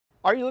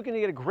Are you looking to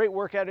get a great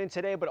workout in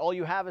today, but all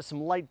you have is some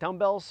light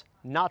dumbbells?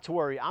 Not to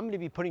worry, I'm going to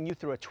be putting you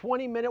through a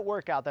 20-minute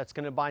workout that's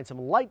going to combine some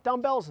light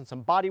dumbbells and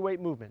some body weight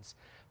movements.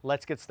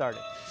 Let's get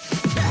started.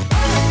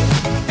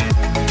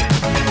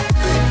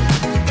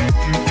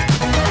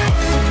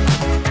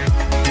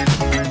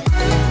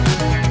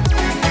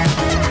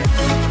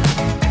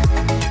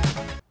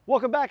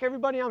 Welcome back,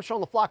 everybody. I'm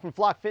Sean the Floch from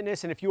Floch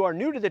Fitness, and if you are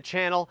new to the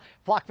channel,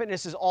 Floch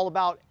Fitness is all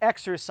about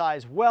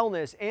exercise,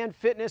 wellness, and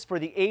fitness for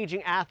the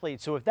aging athlete.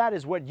 So if that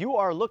is what you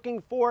are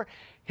looking for,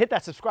 hit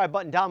that subscribe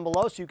button down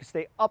below so you can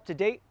stay up to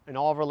date on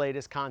all of our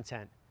latest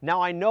content. Now,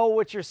 I know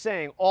what you're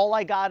saying. All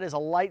I got is a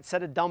light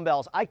set of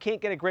dumbbells. I can't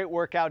get a great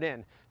workout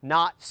in.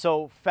 Not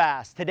so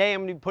fast. Today,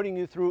 I'm going to be putting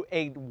you through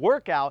a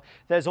workout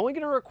that is only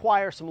going to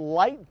require some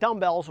light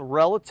dumbbells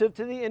relative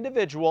to the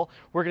individual.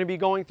 We're going to be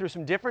going through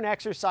some different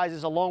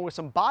exercises along with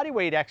some body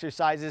weight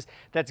exercises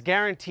that's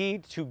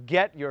guaranteed to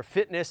get your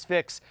fitness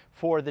fix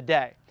for the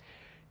day.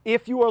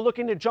 If you are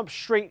looking to jump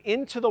straight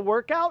into the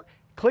workout,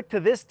 click to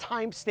this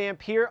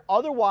timestamp here.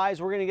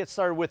 Otherwise, we're going to get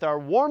started with our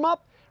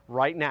warm-up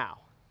right now.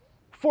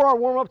 For our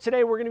warm-up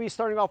today, we're going to be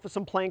starting off with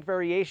some plank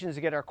variations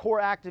to get our core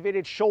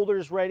activated,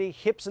 shoulders ready,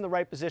 hips in the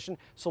right position.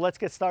 So let's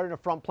get started in a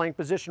front plank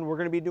position. We're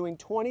going to be doing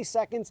 20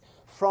 seconds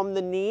from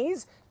the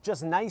knees,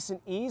 just nice and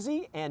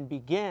easy, and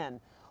begin.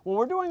 When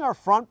we're doing our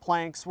front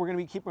planks, we're going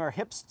to be keeping our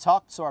hips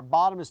tucked, so our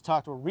bottom is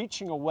tucked. We're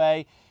reaching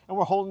away, and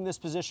we're holding this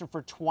position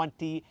for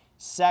 20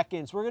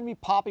 seconds. We're going to be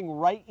popping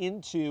right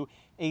into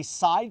a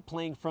side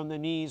plank from the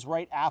knees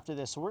right after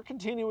this. So we're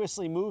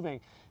continuously moving.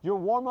 Your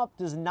warm-up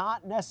does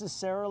not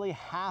necessarily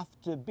have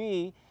to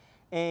be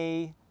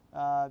a,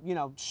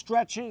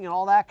 stretching and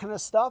all that kind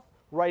of stuff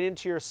right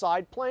into your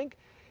side plank.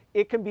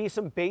 It can be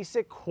some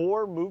basic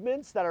core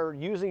movements that are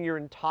using your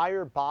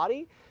entire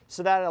body,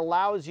 so that it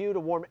allows you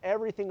to warm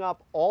everything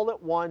up all at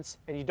once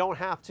and you don't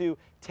have to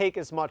take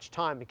as much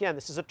time. Again,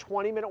 this is a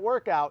 20-minute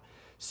workout,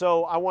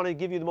 so I want to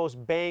give you the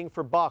most bang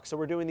for buck. So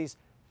we're doing these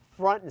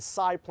front and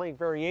side plank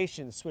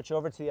variations. Switch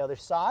over to the other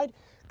side,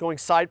 going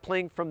side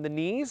plank from the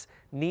knees.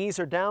 Knees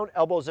are down,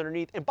 elbows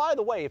underneath. And by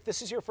the way, if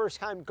this is your first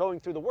time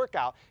going through the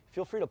workout,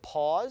 feel free to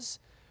pause,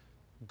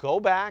 go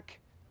back,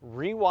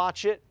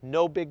 rewatch it,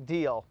 no big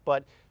deal.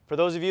 But for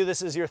those of you,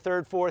 this is your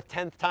third, fourth,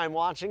 10th time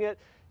watching it,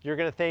 you're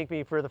going to thank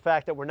me for the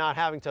fact that we're not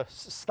having to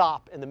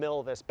stop in the middle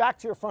of this. Back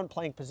to your front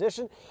plank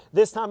position.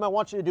 This time I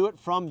want you to do it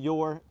from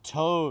your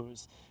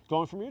toes.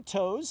 Going from your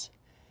toes.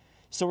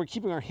 So we're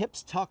keeping our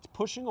hips tucked,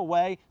 pushing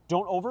away.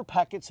 Don't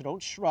overpeck it, so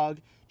don't shrug.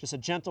 Just a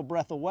gentle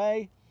breath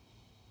away.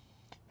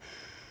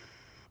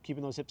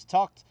 Keeping those hips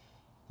tucked.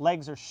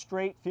 Legs are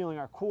straight, feeling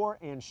our core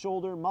and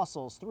shoulder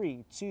muscles.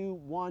 3, 2,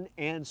 1,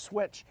 and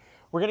switch.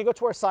 We're going to go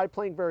to our side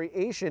plank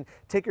variation.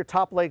 Take your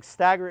top leg,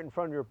 stagger it in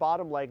front of your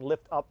bottom leg,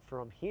 lift up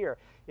from here.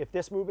 If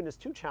this movement is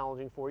too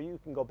challenging for you, you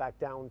can go back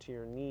down to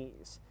your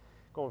knees.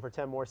 Going for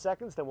 10 more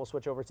seconds, then we'll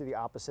switch over to the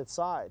opposite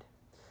side.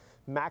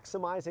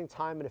 Maximizing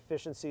time and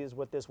efficiency is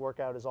what this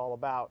workout is all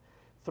about.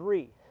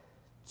 3,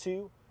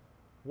 2,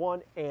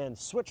 1, and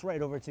switch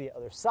right over to the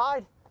other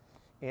side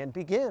and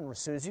begin as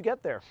soon as you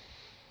get there.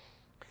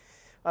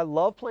 I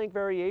love plank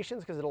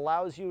variations because it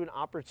allows you an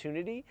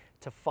opportunity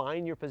to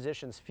find your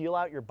positions, feel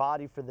out your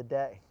body for the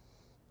day.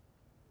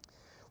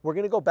 We're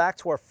going to go back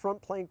to our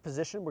front plank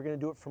position. We're going to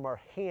do it from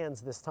our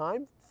hands this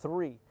time.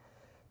 3,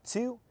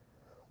 2,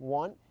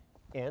 1,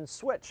 and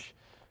switch.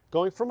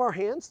 Going from our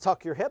hands,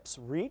 tuck your hips,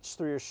 reach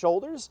through your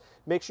shoulders.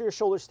 Make sure your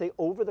shoulders stay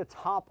over the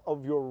top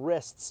of your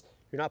wrists.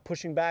 You're not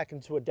pushing back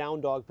into a down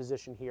dog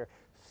position here.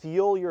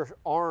 Feel your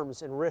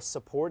arms and wrists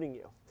supporting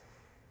you.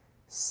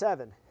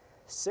 7,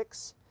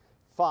 6,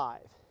 5,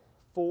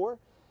 4,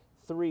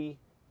 3,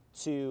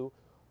 2,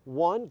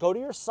 1. Go to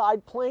your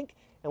side plank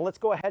and let's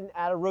go ahead and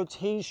add a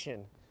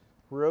rotation.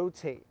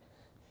 Rotate.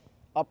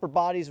 Upper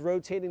body's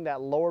rotating, that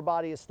lower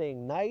body is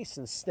staying nice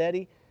and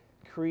steady,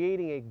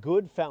 creating a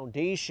good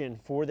foundation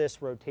for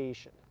this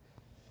rotation.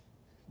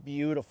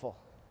 Beautiful.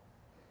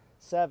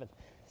 7,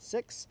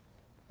 6,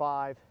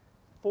 5,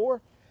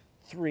 4,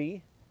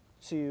 3,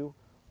 2,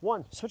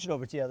 1. Switch it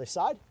over to the other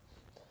side.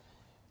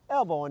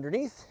 Elbow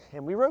underneath,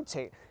 and we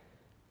rotate.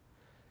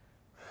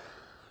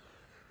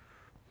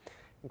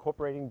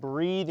 Incorporating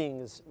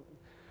breathing is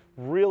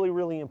really,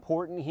 really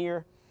important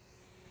here.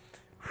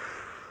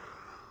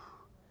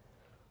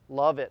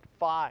 Love it.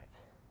 5,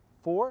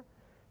 4,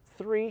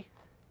 3,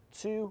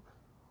 2,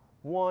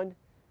 1,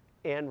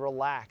 and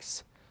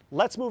relax.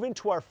 Let's move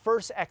into our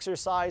first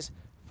exercise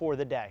for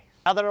the day.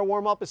 Now that our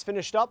warm-up is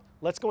finished up,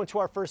 let's go into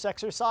our first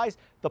exercise,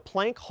 the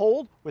plank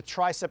hold with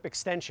tricep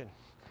extension.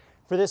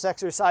 For this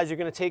exercise, you're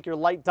going to take your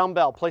light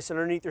dumbbell, place it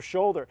underneath your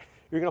shoulder.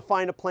 You're going to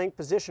find a plank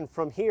position.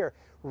 From here,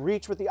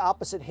 reach with the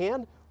opposite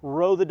hand,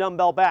 row the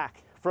dumbbell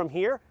back. From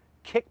here,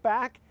 kick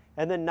back,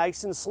 and then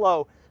nice and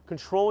slow,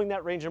 controlling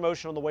that range of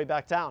motion on the way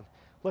back down.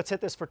 Let's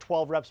hit this for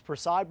 12 reps per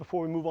side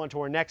before we move on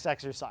to our next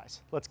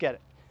exercise. Let's get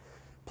it.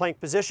 Plank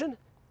position,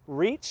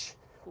 reach,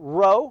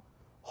 row,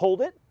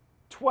 hold it,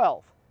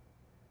 12,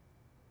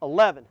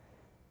 11,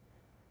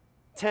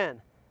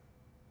 10,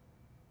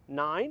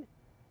 9,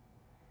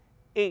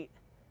 8,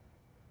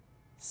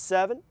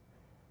 7,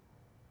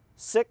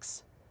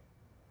 6,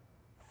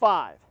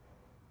 5,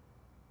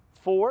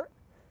 4,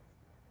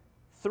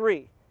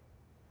 3,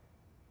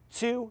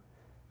 2,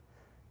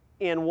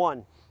 and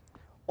 1.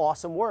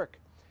 Awesome work.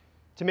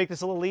 To make this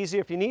a little easier,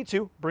 if you need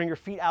to, bring your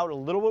feet out a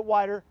little bit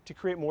wider to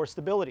create more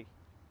stability.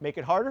 Make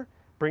it harder,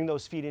 bring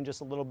those feet in just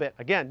a little bit.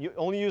 Again, you're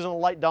only using a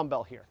light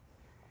dumbbell here.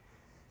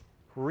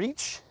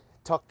 Reach,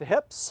 tuck the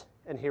hips,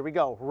 and here we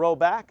go. Row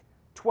back,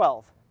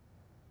 12,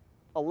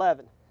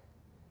 11,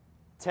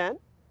 10,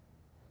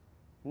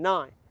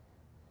 9,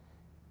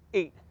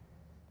 8,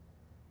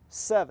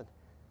 7,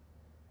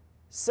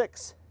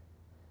 6,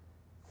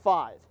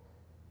 5,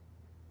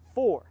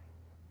 4,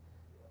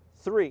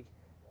 3,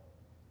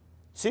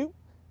 2,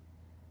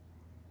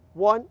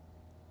 1,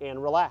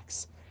 and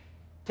relax.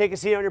 Take a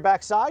seat on your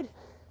back side.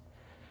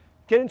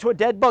 Get into a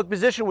dead bug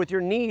position with your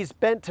knees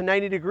bent to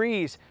 90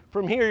 degrees.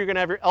 From here, you're gonna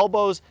have your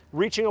elbows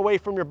reaching away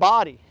from your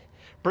body.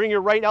 Bring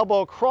your right elbow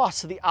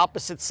across to the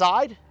opposite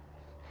side,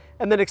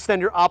 and then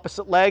extend your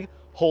opposite leg,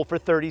 hold for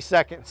 30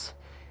 seconds.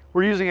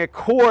 We're using a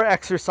core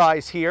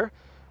exercise here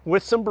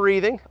with some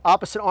breathing.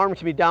 Opposite arm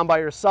can be down by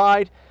your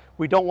side.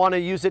 We don't wanna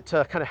use it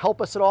to kind of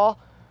help us at all.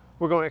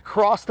 We're going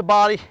across the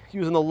body,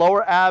 using the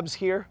lower abs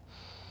here.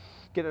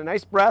 Get a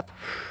nice breath.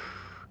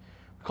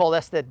 We call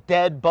this the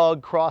dead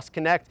bug cross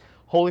connect,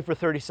 holding for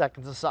 30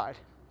 seconds aside.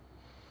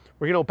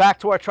 We're gonna go back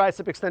to our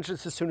tricep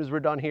extensions as soon as we're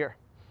done here.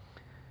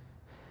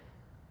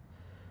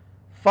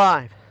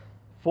 5,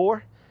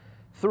 4,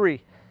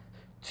 3,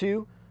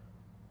 2,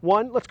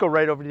 1. Let's go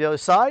right over to the other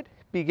side.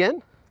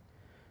 Begin.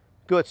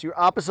 Good, so your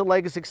opposite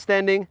leg is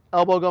extending,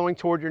 elbow going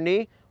toward your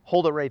knee.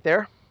 Hold it right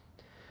there.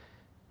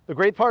 The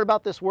great part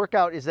about this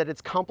workout is that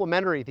it's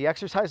complementary. The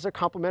exercises are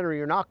complementary.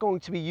 You're not going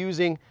to be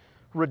using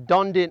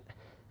redundant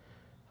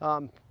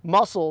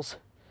muscles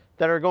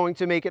that are going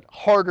to make it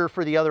harder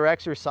for the other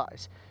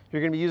exercise.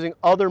 You're going to be using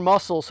other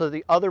muscles, so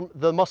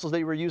the muscles that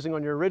you were using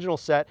on your original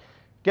set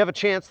give a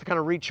chance to kind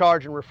of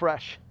recharge and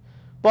refresh.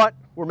 But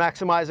we're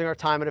maximizing our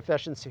time and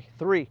efficiency.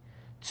 3,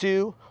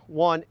 2,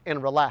 1,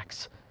 and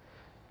relax.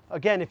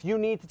 Again, if you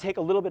need to take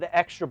a little bit of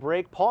extra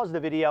break, pause the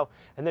video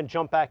and then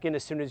jump back in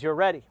as soon as you're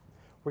ready.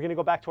 We're gonna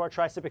go back to our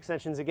tricep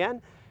extensions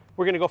again.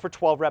 We're gonna go for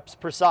 12 reps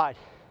per side.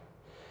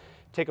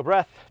 Take a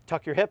breath,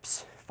 tuck your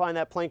hips, find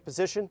that plank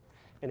position,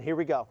 and here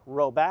we go.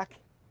 Row back,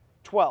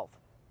 12,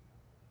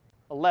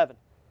 11,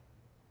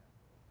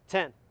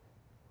 10,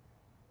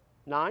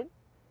 9,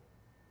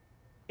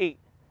 8,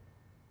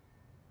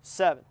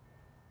 7,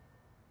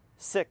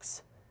 6,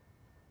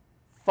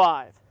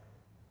 5,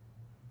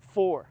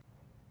 4,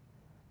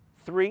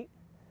 3,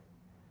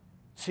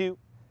 2,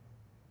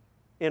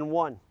 and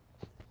 1.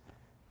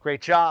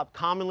 Great job.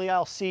 Commonly,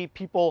 I'll see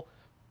people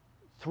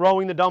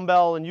throwing the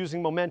dumbbell and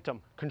using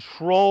momentum.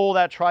 Control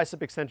that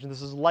tricep extension.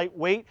 This is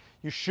lightweight.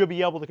 You should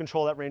be able to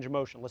control that range of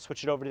motion. Let's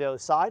switch it over to the other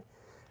side.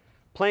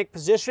 Plank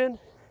position,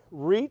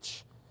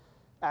 reach,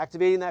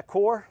 activating that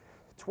core.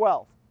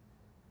 12,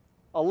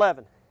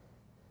 11,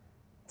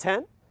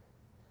 10,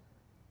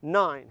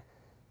 9,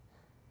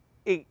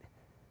 8,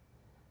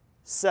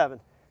 7,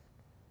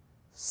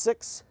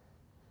 6,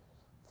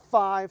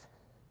 5,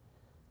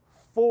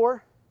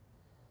 4,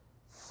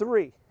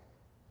 3,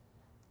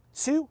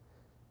 2,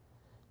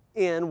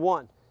 and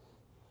 1.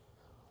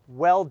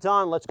 Well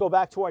done. Let's go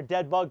back to our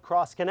dead bug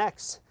cross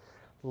connects.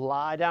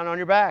 Lie down on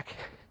your back.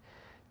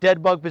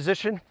 Dead bug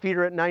position, feet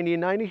are at 90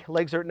 and 90,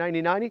 legs are at 90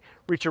 and 90.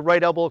 Reach your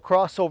right elbow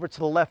across over to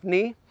the left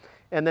knee,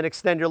 and then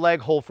extend your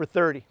leg, hold for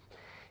 30.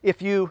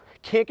 If you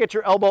can't get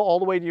your elbow all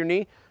the way to your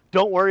knee,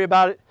 don't worry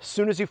about it. As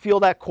soon as you feel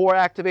that core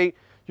activate,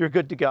 you're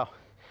good to go.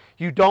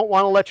 You don't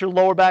want to let your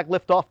lower back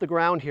lift off the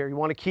ground here. You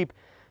want to keep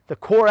the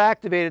core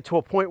activated to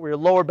a point where your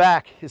lower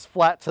back is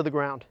flat to the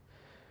ground.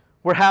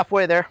 We're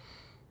halfway there.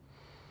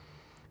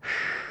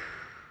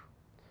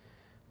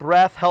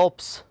 Breath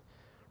helps.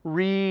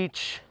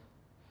 Reach.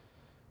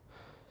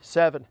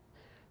 7,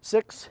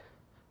 6,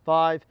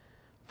 5,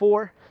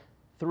 4,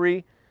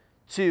 3,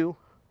 2,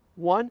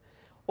 1.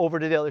 Over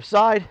to the other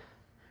side.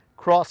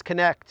 Cross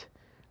connect.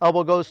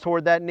 Elbow goes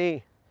toward that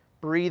knee.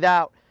 Breathe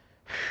out.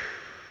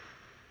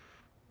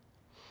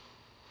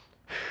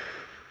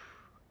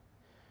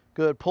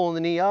 Good. Pulling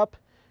the knee up.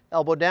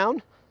 Elbow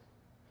down.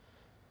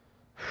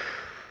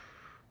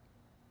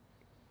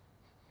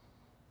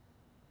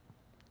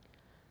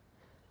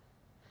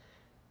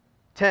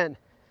 10,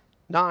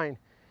 9,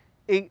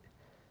 8,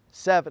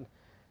 7,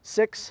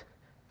 6,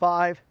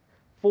 5,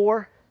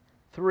 4,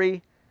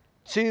 3,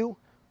 2,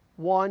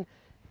 1,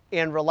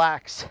 and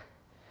relax.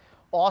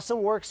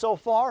 Awesome work so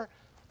far.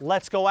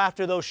 Let's go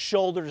after those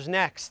shoulders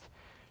next.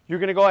 You're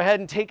going to go ahead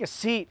and take a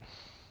seat.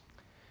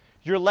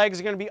 Your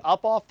legs are going to be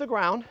up off the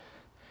ground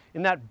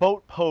in that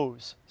boat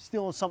pose.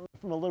 Stealing something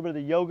from a little bit of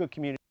the yoga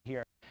community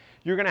here.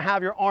 You're going to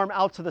have your arm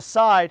out to the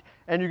side,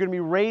 and you're going to be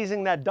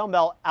raising that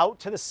dumbbell out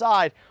to the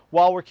side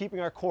while we're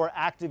keeping our core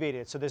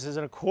activated. So this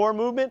isn't a core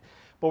movement,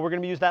 but we're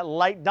going to use that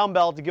light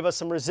dumbbell to give us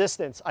some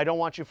resistance. I don't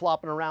want you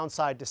flopping around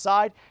side to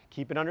side.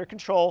 Keep it under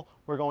control.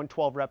 We're going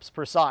 12 reps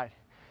per side.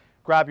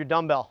 Grab your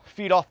dumbbell,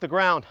 feet off the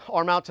ground,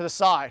 arm out to the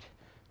side.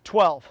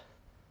 12,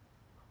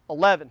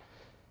 11,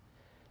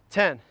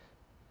 10,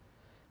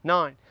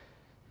 9,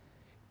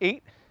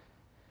 8,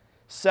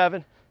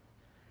 7,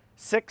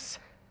 6,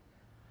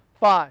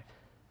 5,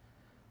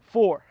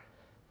 4,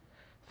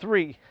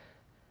 3,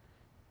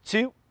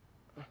 2,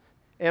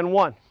 and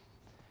 1.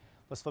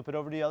 Let's flip it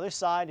over to the other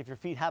side. If your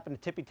feet happen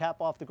to tippy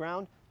tap off the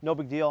ground, no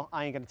big deal.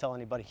 I ain't gonna tell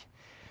anybody.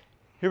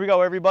 Here we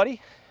go,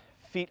 everybody.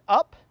 Feet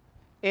up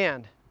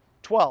and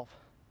 12,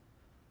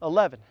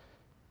 11,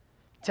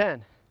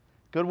 10.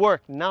 Good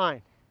work.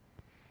 9,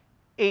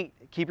 8.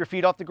 Keep your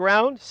feet off the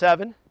ground.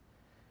 7,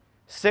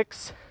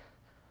 6,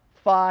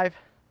 5,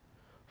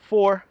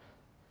 4,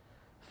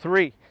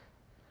 3,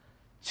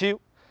 2,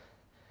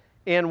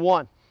 and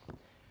 1.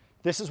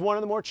 This is one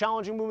of the more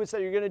challenging movements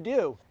that you're going to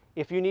do.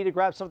 If you need to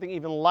grab something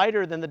even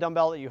lighter than the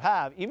dumbbell that you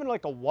have, even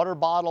like a water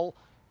bottle,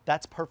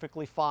 that's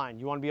perfectly fine.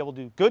 You want to be able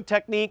to do good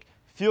technique,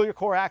 feel your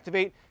core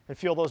activate, and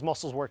feel those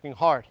muscles working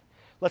hard.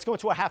 Let's go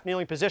into a half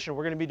kneeling position.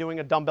 We're going to be doing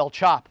a dumbbell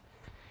chop.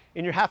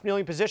 In your half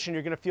kneeling position,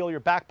 you're going to feel your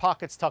back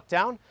pockets tucked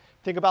down.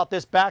 Think about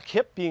this back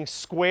hip being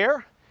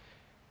square.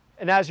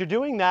 And as you're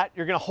doing that,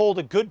 you're going to hold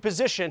a good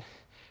position,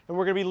 and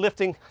we're going to be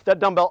lifting that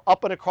dumbbell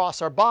up and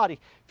across our body,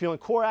 feeling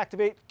core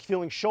activate,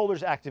 feeling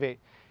shoulders activate.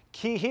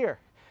 Key here,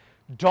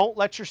 don't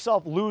let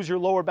yourself lose your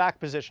lower back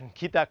position.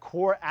 Keep that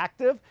core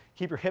active,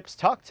 keep your hips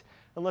tucked,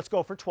 and let's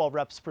go for 12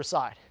 reps per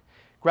side.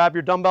 Grab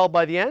your dumbbell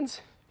by the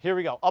ends. Here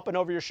we go, up and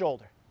over your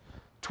shoulder.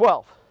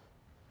 12,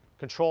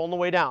 control on the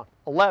way down.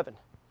 11,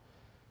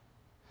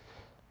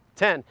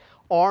 10,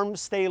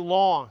 arms stay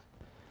long.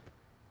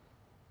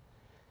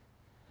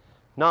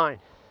 9,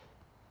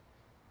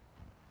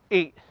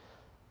 8,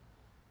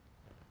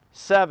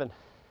 7,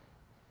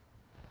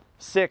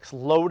 6,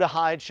 low to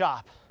high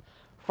chop.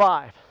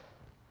 5,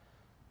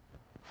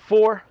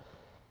 4,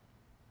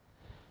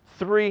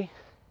 3,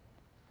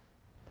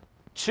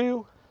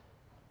 2,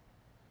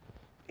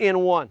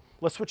 and 1.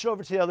 Let's switch it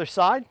over to the other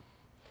side.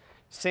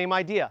 Same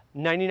idea,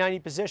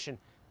 90-90 position.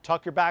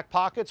 Tuck your back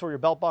pockets or your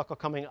belt buckle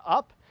coming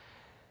up.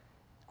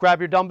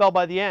 Grab your dumbbell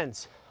by the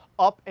ends,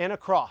 up and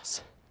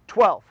across.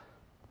 12,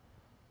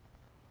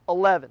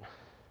 11,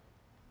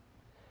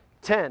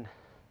 10,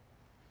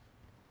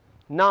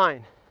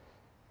 9,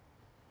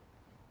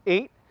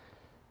 8,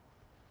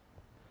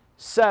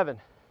 7,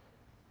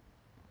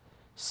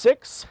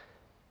 6,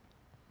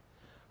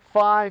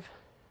 5,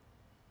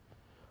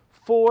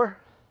 4,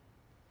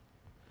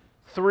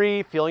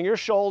 3, feeling your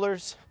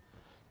shoulders,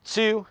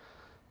 2,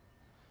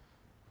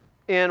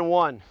 and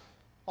 1.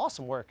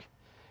 Awesome work.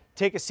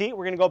 Take a seat.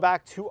 We're going to go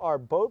back to our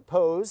boat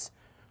pose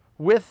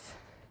with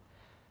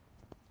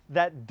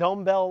that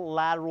dumbbell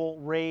lateral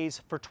raise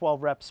for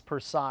 12 reps per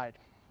side.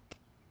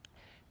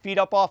 Feet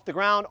up off the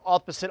ground,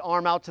 opposite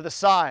arm out to the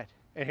side.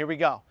 And here we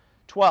go.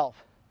 12,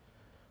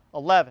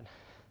 11,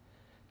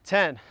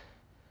 10,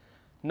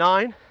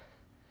 9,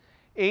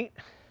 8,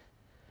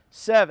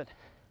 7,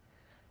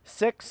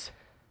 6,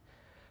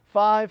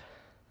 5,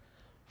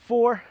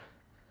 4,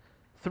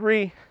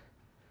 3,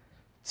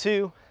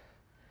 2,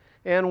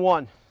 and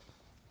 1.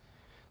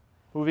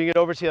 Moving it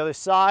over to the other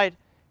side.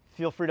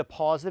 Feel free to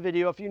pause the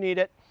video if you need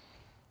it.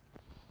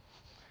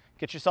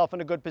 Get yourself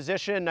in a good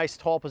position, nice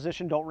tall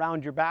position, don't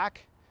round your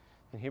back.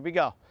 And here we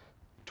go.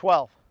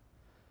 12,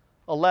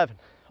 11,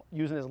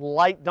 using this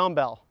light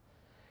dumbbell.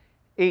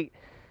 8,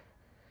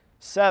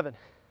 7,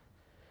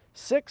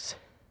 6,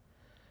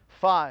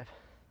 5,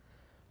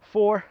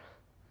 4,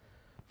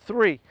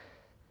 3,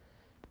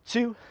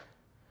 2,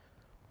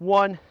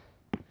 1,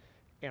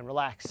 and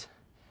relax.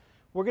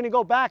 We're going to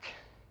go back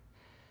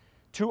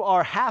to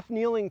our half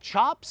kneeling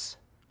chops.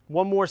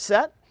 One more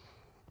set.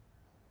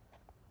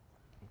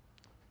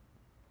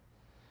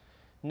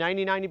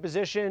 90-90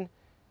 position.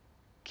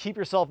 Keep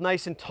yourself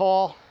nice and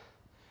tall.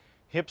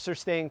 Hips are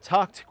staying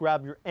tucked.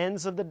 Grab your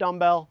ends of the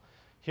dumbbell.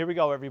 Here we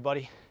go,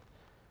 everybody.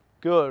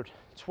 Good.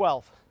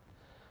 12,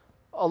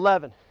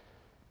 11,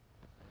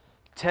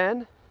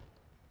 10,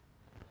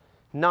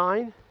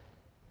 9,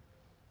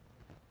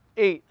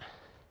 8,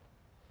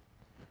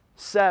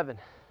 7,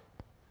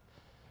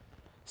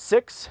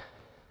 6,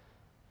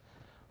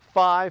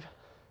 5,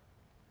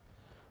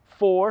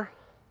 4,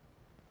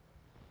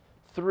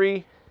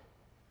 3,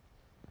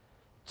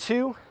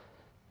 2,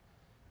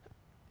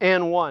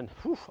 and 1.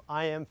 Whew,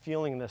 I am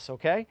feeling this,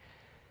 okay?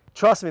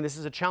 Trust me, this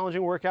is a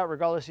challenging workout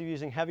regardless of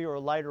using heavier or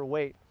lighter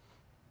weight.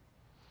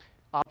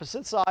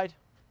 Opposite side,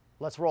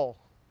 let's roll.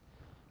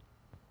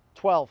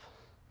 12,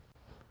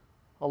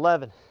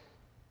 11,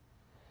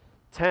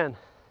 10,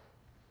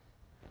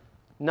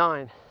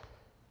 9,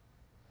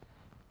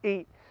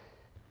 8,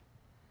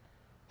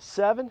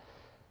 7,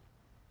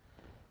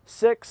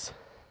 6,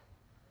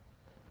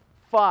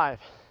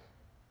 5,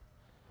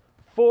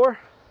 4,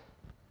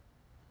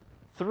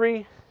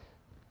 3,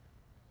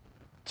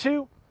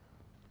 2,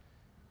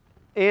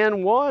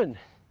 and 1.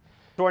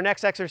 So our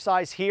next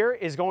exercise here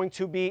is going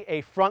to be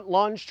a front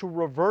lunge to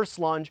reverse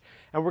lunge,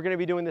 and we're going to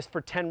be doing this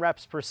for 10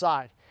 reps per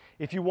side.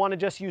 If you want to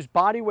just use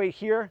body weight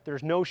here,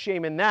 there's no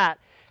shame in that.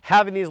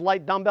 Having these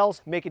light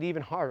dumbbells make it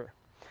even harder.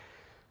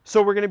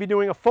 So we're going to be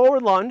doing a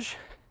forward lunge,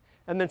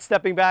 and then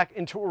stepping back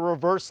into a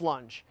reverse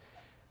lunge.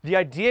 The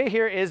idea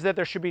here is that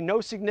there should be no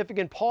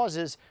significant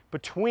pauses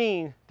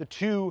between the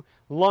two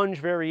lunge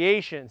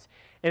variations.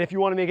 And if you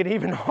want to make it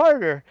even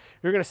harder,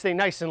 you're going to stay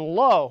nice and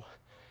low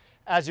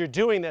as you're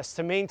doing this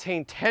to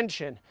maintain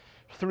tension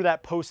through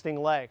that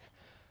posting leg.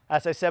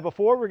 As I said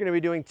before, we're going to be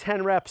doing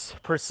 10 reps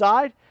per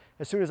side.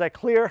 As soon as I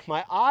clear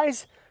my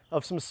eyes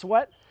of some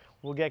sweat,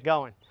 we'll get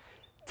going.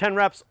 10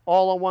 reps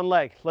all on one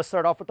leg. Let's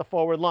start off with the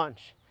forward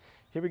lunge.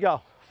 Here we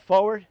go.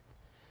 Forward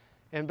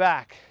and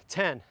back.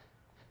 10,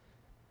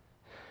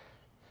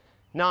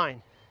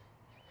 9,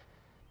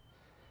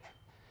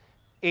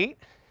 8,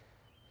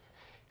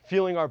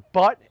 feeling our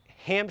butt,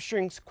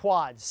 hamstrings,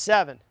 quads.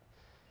 7,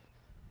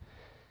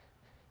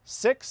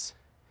 6,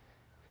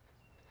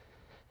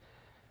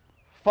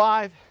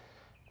 5,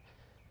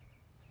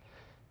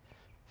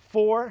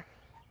 4,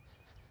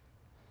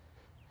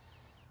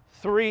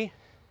 3,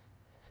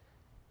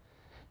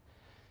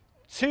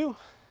 2,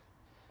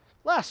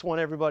 last one,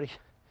 everybody,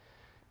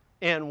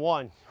 and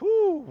 1.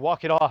 Whoo,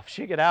 walk it off,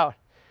 shake it out.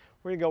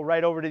 We're gonna go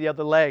right over to the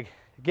other leg.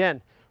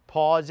 Again,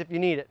 pause if you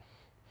need it.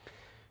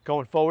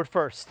 Going forward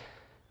first.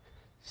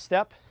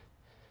 Step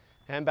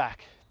and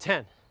back.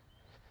 10,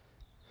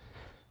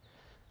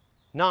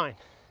 9,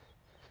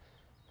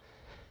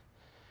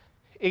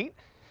 8,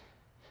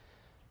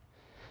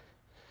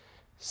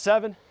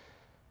 7,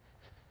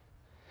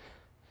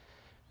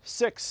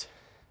 6,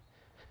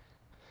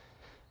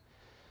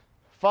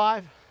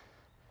 5,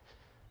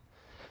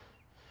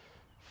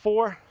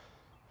 4,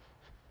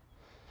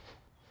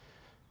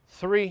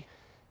 3,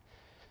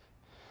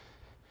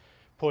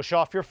 push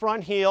off your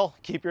front heel,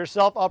 keep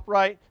yourself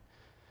upright,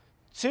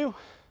 2,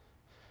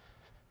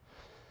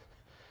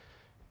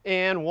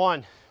 and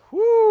 1.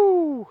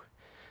 Woo!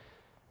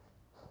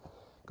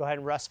 Go ahead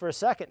and rest for a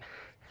second.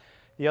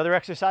 The other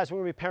exercise we're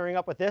going to be pairing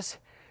up with this,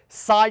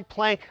 side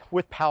plank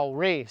with power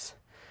raise.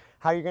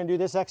 How you're going to do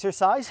this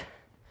exercise?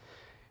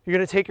 You're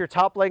going to take your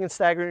top leg and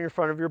stagger it in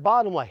front of your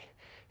bottom leg,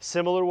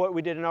 similar to what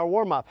we did in our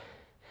warm-up.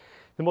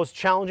 The most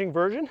challenging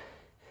version,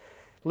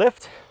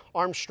 lift,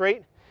 arms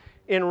straight,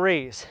 and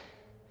raise.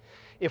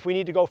 If we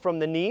need to go from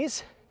the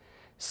knees,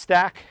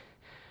 stack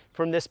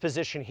from this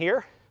position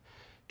here,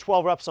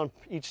 12 reps on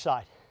each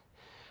side.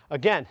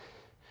 Again,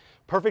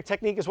 perfect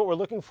technique is what we're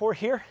looking for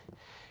here.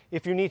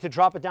 If you need to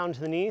drop it down to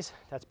the knees,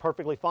 that's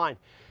perfectly fine.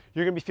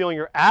 You're going to be feeling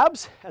your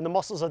abs and the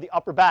muscles of the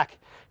upper back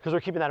because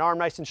we're keeping that arm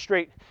nice and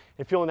straight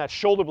and feeling that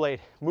shoulder blade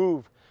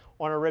move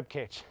on our rib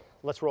cage.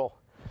 Let's roll.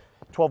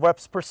 12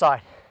 reps per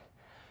side.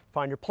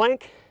 Find your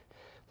plank,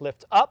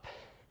 lift up.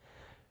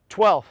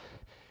 12.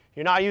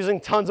 You're not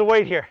using tons of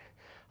weight here.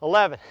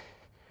 11,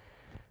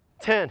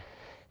 10,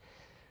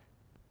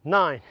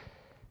 9,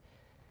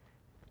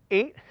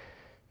 8,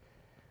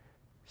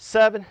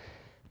 7,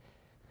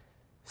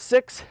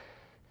 6,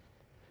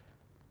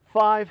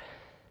 5,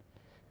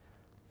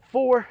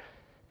 4,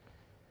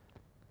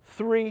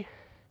 3,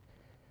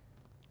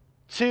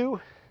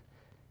 2,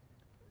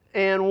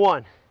 and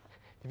 1.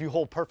 If you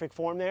hold perfect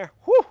form there,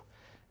 whew,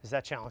 is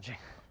that challenging.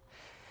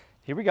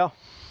 Here we go.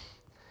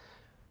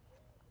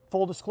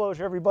 Full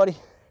disclosure, everybody,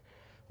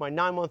 my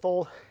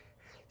 9-month-old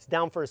is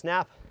down for his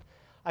nap.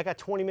 I got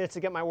 20 minutes to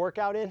get my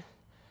workout in, and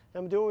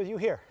I'm doing it with you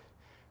here.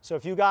 So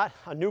if you got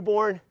a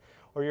newborn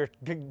or you're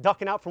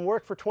ducking out from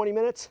work for 20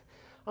 minutes,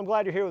 I'm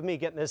glad you're here with me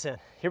getting this in.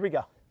 Here we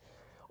go.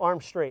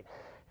 Arms straight.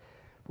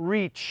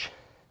 Reach.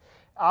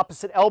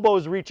 Opposite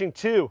elbows reaching.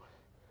 2,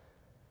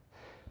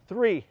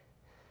 3,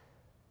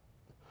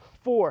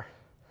 4,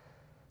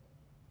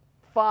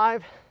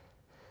 5,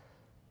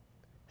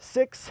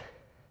 6,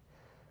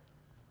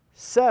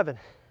 7,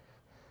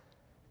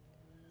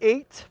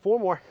 8, 4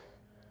 more,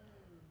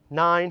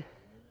 9,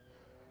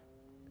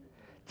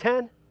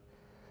 10,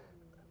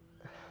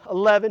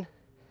 11,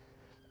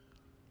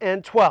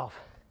 and 12.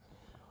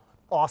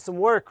 Awesome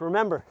work.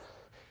 Remember,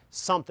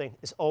 something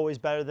is always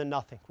better than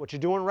nothing. What you're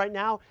doing right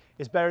now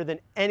is better than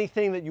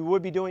anything that you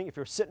would be doing if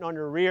you're sitting on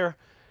your rear,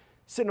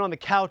 sitting on the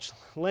couch,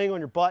 laying on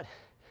your butt.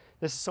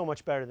 This is so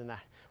much better than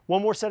that.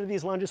 One more set of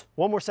these lunges,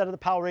 one more set of the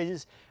power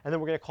raises, and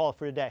then we're going to call it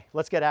for the day.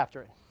 Let's get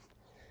after it.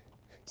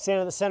 Stand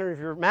in the center of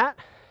your mat,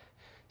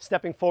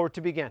 stepping forward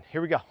to begin.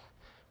 Here we go.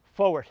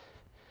 Forward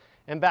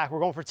and back. We're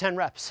going for 10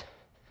 reps.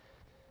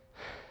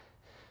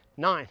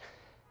 9,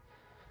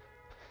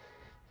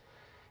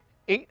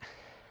 8,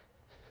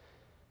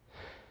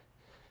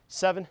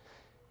 7,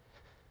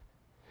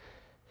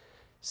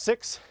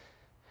 6,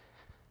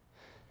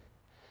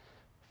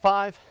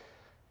 5,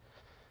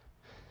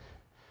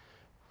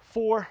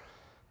 4,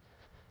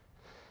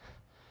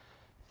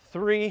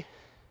 3,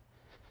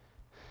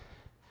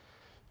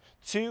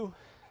 2,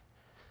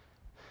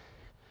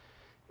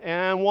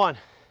 and 1.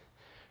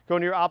 Go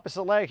to your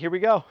opposite leg. Here we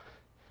go.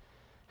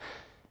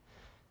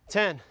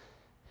 10,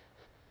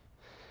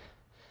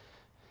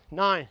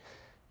 9,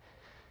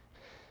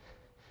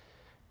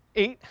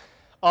 8,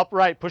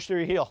 upright, push through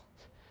your heel.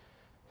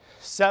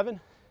 7,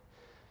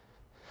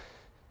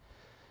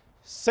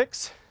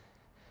 6,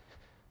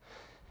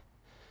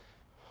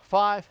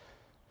 5,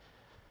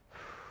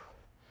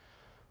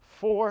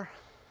 4,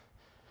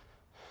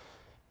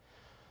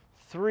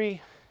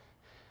 3,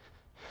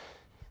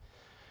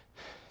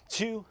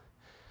 2,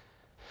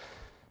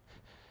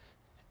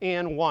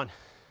 and 1.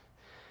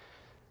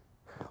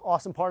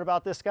 Awesome part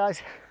about this,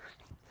 guys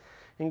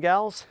and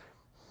gals,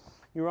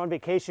 you're on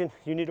vacation,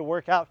 you need to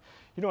work out,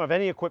 you don't have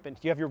any equipment,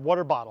 you have your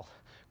water bottle,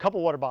 a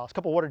couple water bottles, a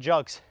couple water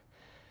jugs,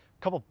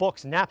 a couple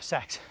books,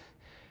 knapsacks.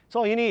 That's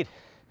all you need.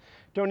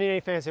 Don't need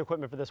any fancy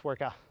equipment for this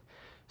workout.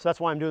 So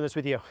that's why I'm doing this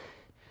with you.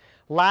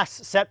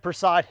 Last set per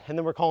side, and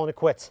then we're calling it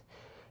quits.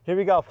 Here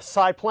we go.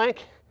 Side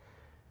plank,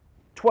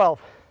 12,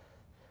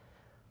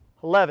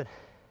 11,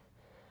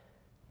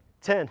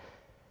 10,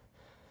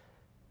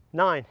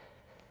 9,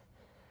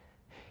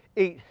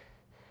 8,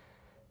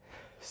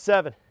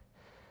 7,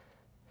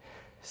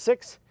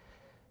 6,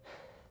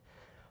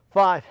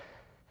 5,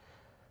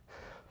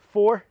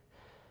 4,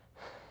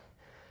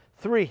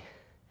 3,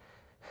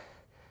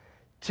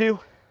 2,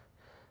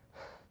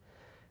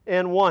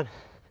 and 1.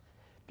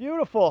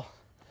 Beautiful.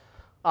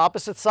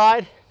 Opposite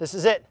side, this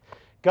is it.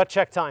 Gut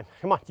check time.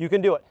 Come on, you can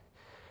do it.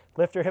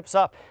 Lift your hips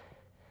up.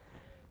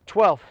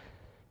 12,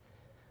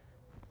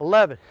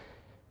 11,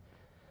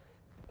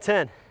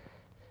 10,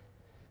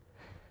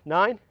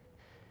 9,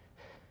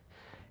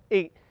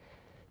 8,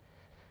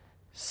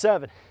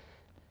 7,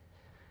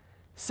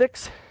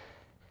 6,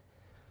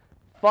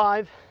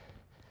 5,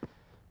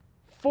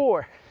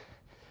 4.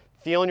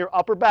 Feeling your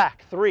upper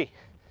back. 3,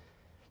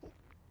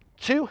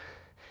 2,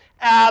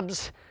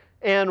 abs,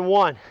 and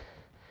 1.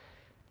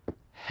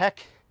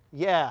 Heck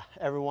yeah,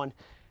 everyone.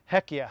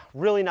 Heck yeah.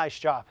 Really nice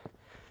job.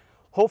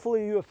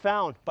 Hopefully you have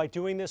found by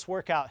doing this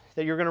workout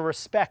that you're going to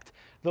respect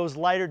those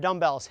lighter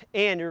dumbbells,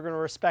 and you're going to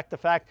respect the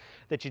fact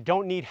that you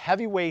don't need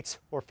heavy weights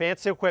or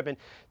fancy equipment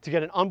to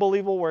get an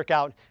unbelievable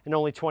workout in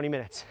only 20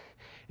 minutes.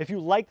 If you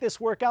like this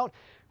workout,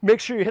 make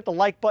sure you hit the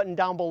like button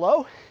down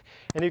below.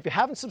 And if you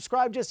haven't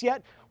subscribed just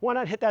yet, why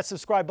not hit that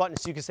subscribe button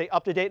so you can stay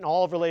up to date on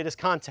all of our latest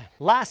content.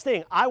 Last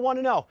thing, I want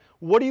to know,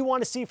 what do you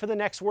want to see for the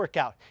next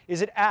workout?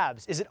 Is it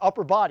abs? Is it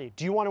upper body?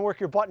 Do you want to work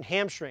your butt and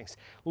hamstrings?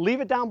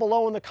 Leave it down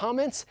below in the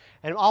comments,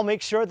 and I'll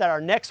make sure that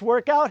our next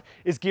workout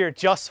is geared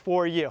just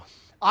for you.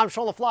 I'm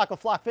Sean the Floch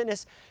of Floch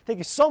Fitness. Thank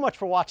you so much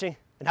for watching,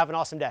 and have an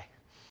awesome day.